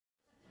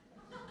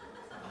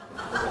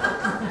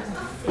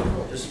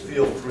Just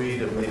feel free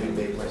to maybe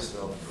make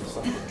myself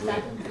something to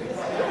drink.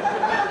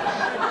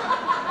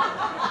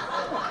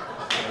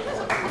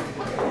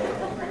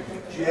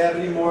 Do you have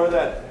any more of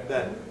that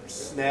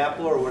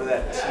Snapple or what of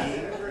that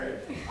tea?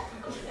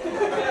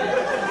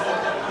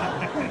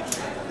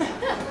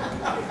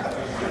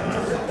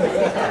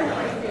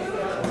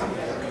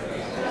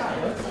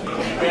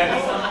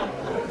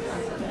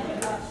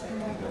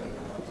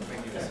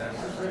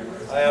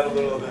 I have a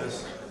little of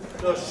this.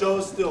 The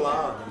show's still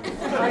on.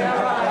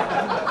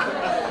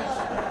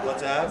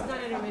 What's that?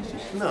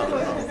 No.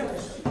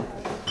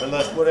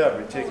 Unless,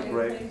 whatever, take a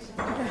break.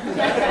 To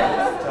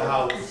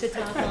house. To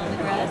talk on the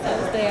grass, I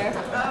was there.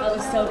 That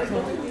was so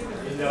cool.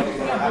 You know,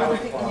 house.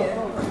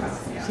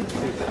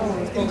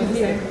 Over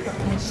here.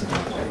 And she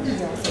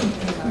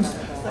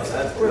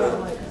That's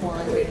good.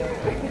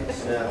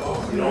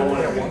 Yeah, you don't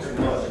want to do too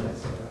much.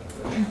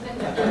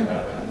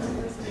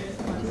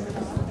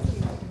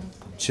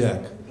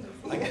 Check.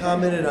 I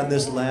commented on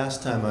this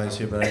last time I was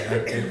here, but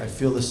I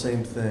feel the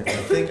same thing. I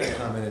think I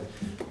commented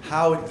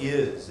how it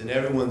is, and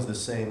everyone's the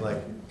same. Like,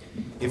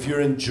 if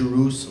you're in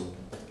Jerusalem,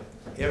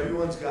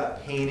 everyone's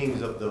got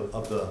paintings of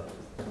the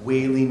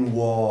Wailing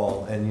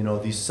Wall and, you know,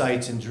 these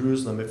sites in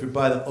Jerusalem. If you're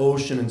by the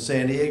ocean in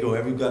San Diego,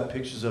 everyone's got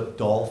pictures of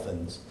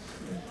dolphins.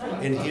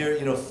 And here,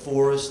 you know,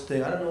 forest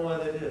thing. I don't know why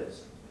that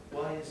is.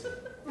 Why is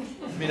it? I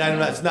mean, I don't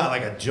know. It's not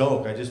like a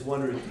joke. I just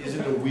wonder, is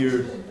it a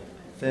weird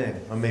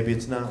thing? Or maybe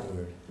it's not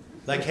weird.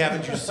 Like,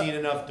 haven't you seen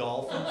enough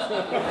dolphins?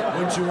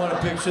 Wouldn't you want to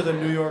picture the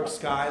New York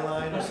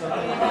skyline or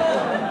something?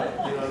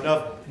 You know,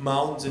 enough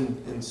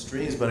mountains and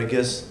streams, but I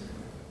guess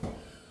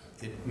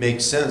it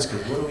makes sense,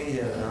 because what do we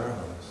have in our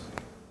house?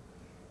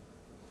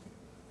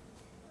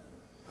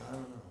 I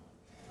don't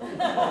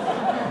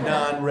know.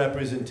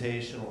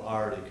 Non-representational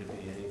art, it could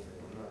be anything.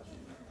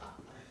 I'm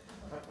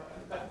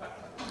not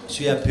sure.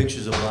 So you have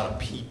pictures of a lot of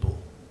people,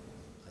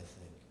 I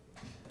think.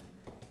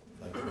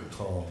 If I can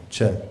recall.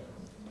 Check.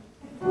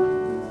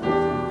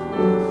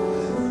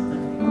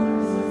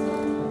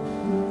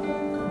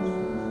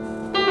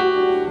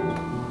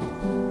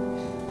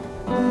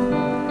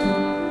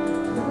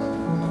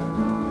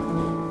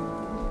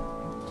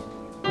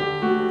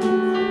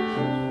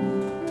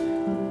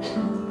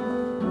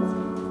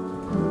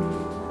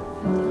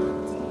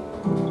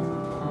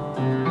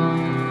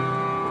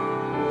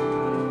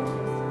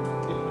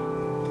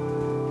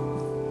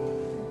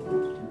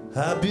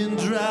 I've been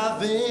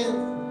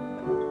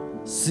driving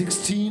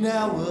 16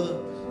 hours.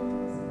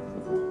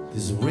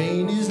 This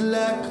rain is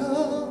like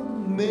a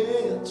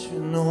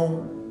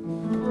metronome.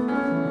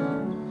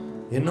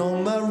 And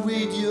on my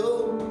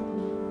radio,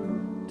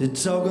 they're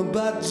talking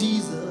about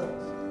Jesus,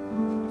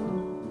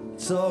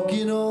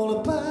 talking all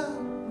about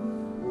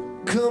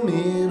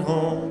coming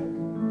home.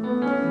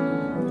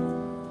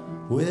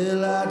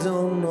 Well, I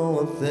don't know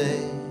a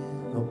thing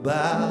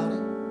about it.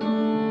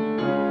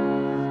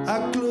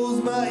 I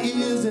close my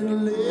ears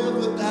and live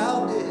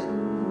without it.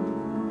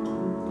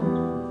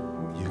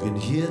 You can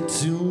hear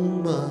too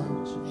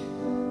much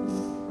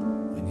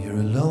when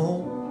you're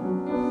alone.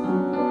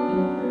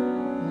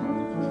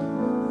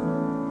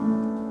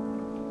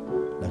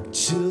 Like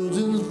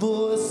children's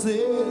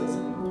voices,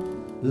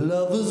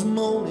 lovers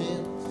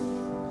moaning,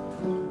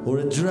 or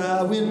a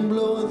dry wind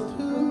blowing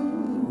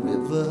through a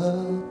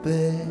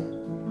riverbed.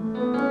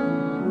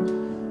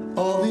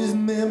 All these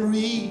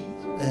memories,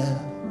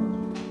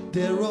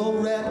 they're all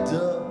wrapped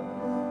up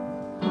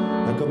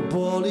like a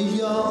ball of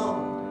yarn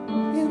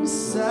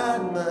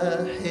inside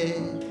my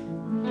head.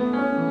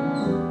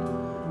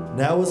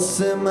 Now a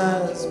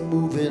semi's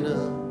moving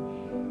up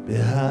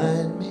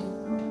behind me.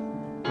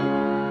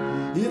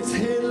 Its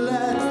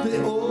headlights, they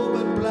all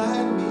but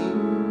blind me.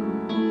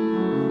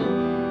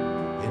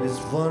 And it's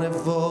funny,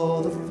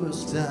 for the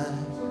first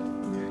time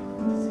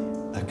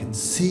I can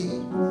see.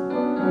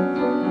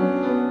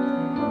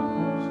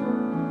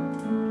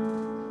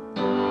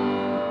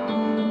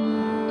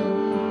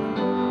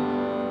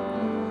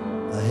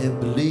 I have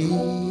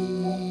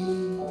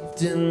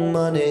believed in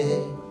money,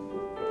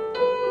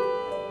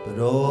 but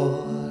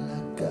all I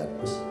got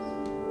was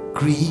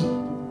greed.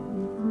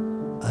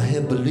 I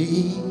have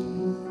believed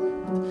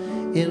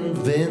in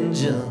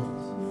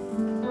vengeance,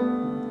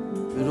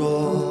 but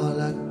all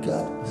I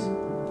got was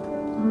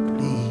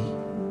bleed.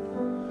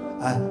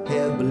 I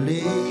have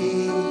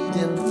believed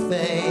in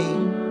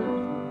fame,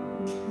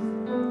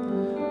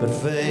 but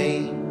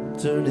fame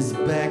turned its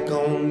back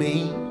on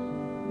me.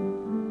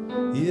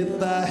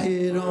 If I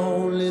had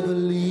only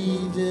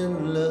believed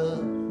in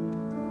love,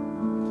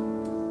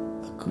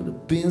 I could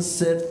have been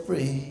set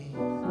free.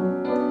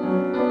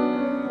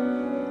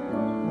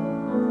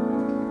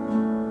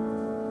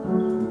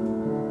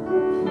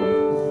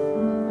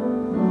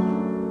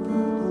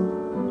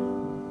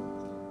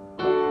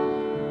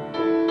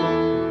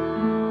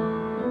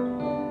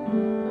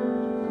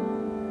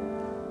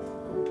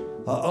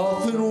 I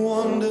often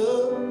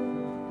wonder,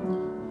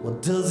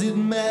 what does it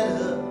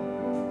matter?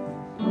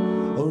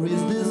 Or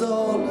is this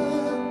all a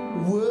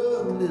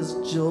worthless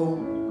joke?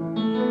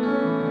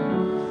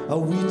 Are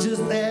we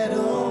just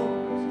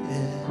atoms,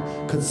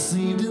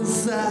 conceived in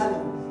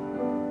silence,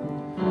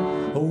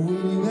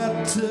 when you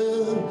got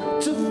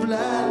to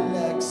fly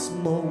like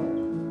smoke.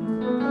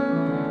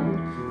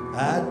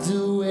 I'd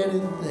do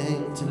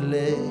anything to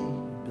lay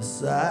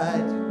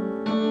beside you.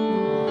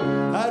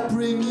 I'd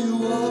bring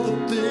you all the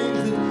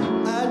things that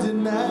I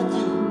denied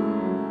you.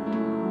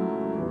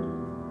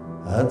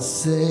 I'd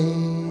say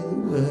the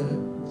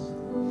words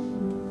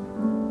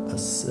I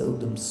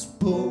seldom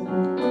spoke.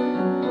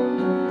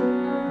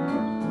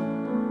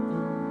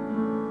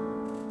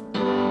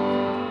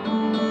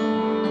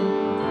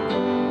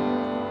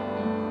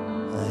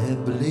 I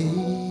had believed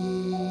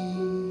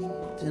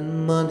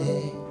in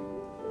money,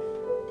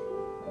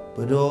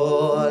 but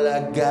all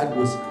I got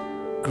was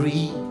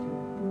greed.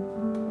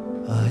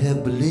 I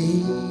have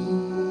believed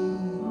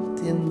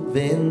in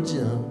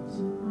vengeance,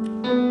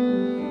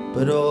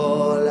 but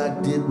all I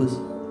did was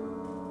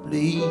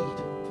bleed.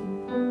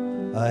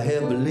 I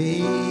have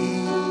believed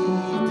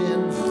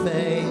in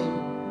fame,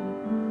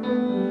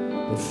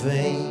 but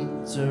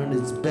fame turned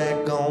its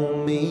back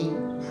on me.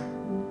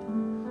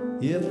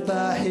 If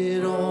I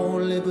had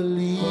only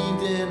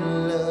believed in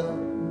love,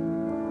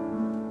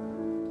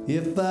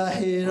 if I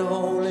had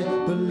only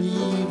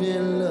believed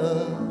in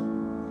love,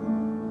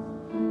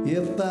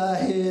 if I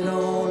had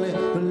only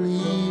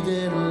believed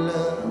in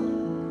love,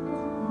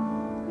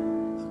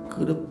 I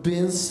could have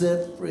been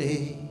set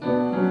free.